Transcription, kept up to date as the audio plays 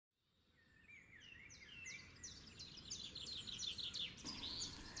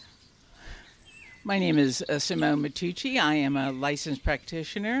My name is Simona Matteucci. I am a licensed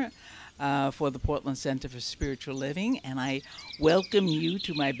practitioner for the Portland Center for Spiritual Living, and I welcome you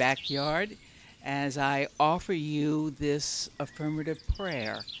to my backyard as I offer you this affirmative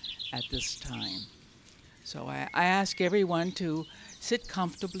prayer at this time. So I ask everyone to sit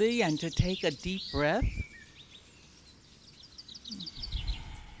comfortably and to take a deep breath.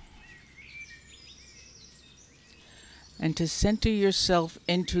 And to center yourself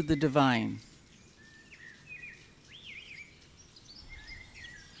into the divine.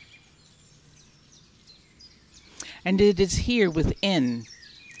 And it is here within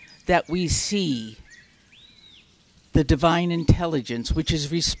that we see the divine intelligence, which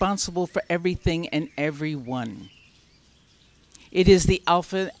is responsible for everything and everyone. It is the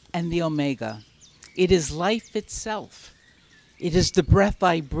Alpha and the Omega. It is life itself. It is the breath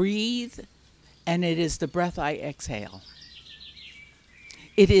I breathe, and it is the breath I exhale.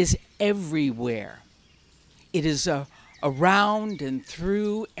 It is everywhere. It is around and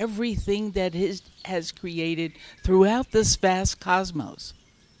through everything that has created throughout this vast cosmos.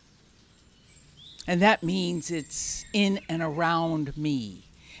 And that means it's in and around me,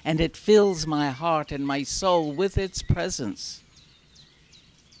 and it fills my heart and my soul with its presence.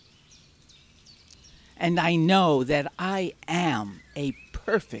 And I know that I am a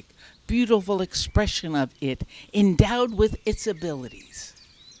perfect, beautiful expression of it, endowed with its abilities.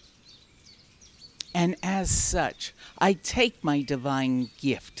 And as such, I take my divine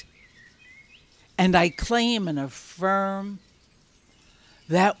gift and I claim and affirm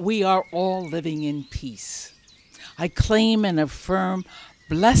that we are all living in peace. I claim and affirm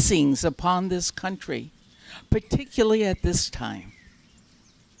blessings upon this country, particularly at this time.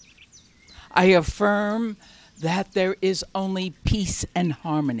 I affirm that there is only peace and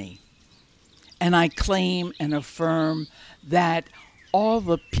harmony. And I claim and affirm that all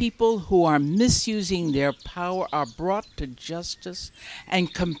the people who are misusing their power are brought to justice,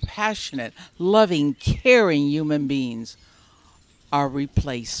 and compassionate, loving, caring human beings are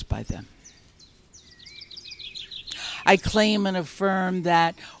replaced by them. I claim and affirm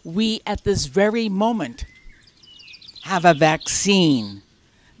that we at this very moment have a vaccine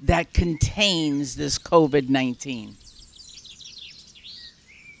that contains this COVID-19.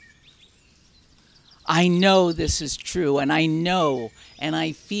 I know this is true, and I know and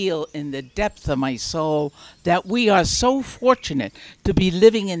I feel in the depth of my soul that we are so fortunate to be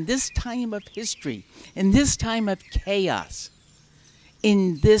living in this time of history, in this time of chaos,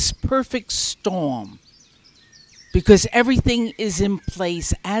 in this perfect storm, because everything is in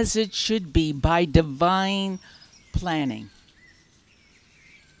place as it should be by divine planning.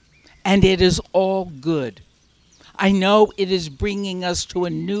 And it is all good. I know it is bringing us to a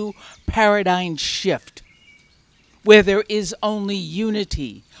new paradigm shift where there is only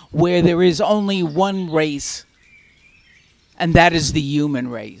unity, where there is only one race, and that is the human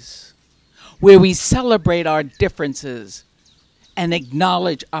race, where we celebrate our differences and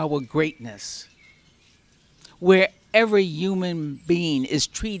acknowledge our greatness, where every human being is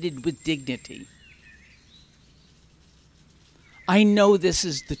treated with dignity. I know this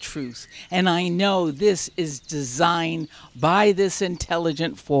is the truth, and I know this is designed by this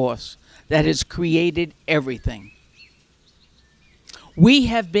intelligent force that has created everything. We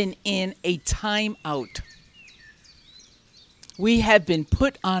have been in a timeout. We have been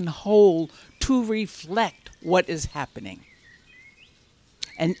put on hold to reflect what is happening.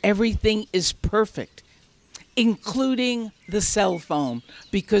 And everything is perfect, including the cell phone,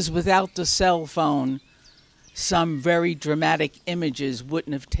 because without the cell phone, some very dramatic images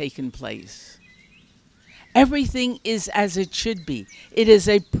wouldn't have taken place. Everything is as it should be. It is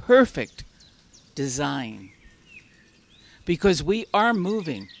a perfect design because we are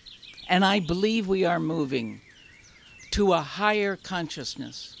moving, and I believe we are moving to a higher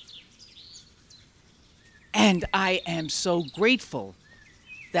consciousness. And I am so grateful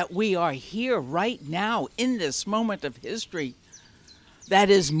that we are here right now in this moment of history that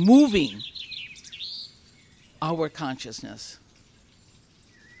is moving our consciousness.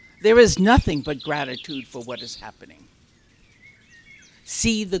 There is nothing but gratitude for what is happening.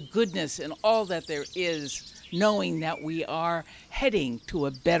 See the goodness in all that there is, knowing that we are heading to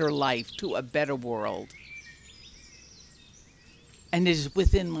a better life, to a better world. And it is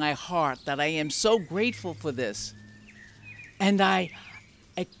within my heart that I am so grateful for this. And I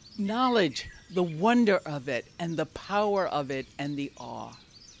acknowledge the wonder of it and the power of it and the awe.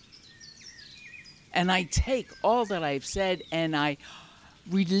 And I take all that I've said and I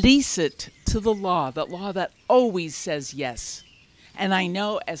release it to the law that always says yes. And I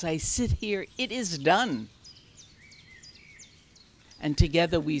know as I sit here, it is done. And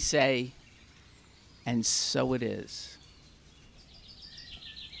together we say, And so it is.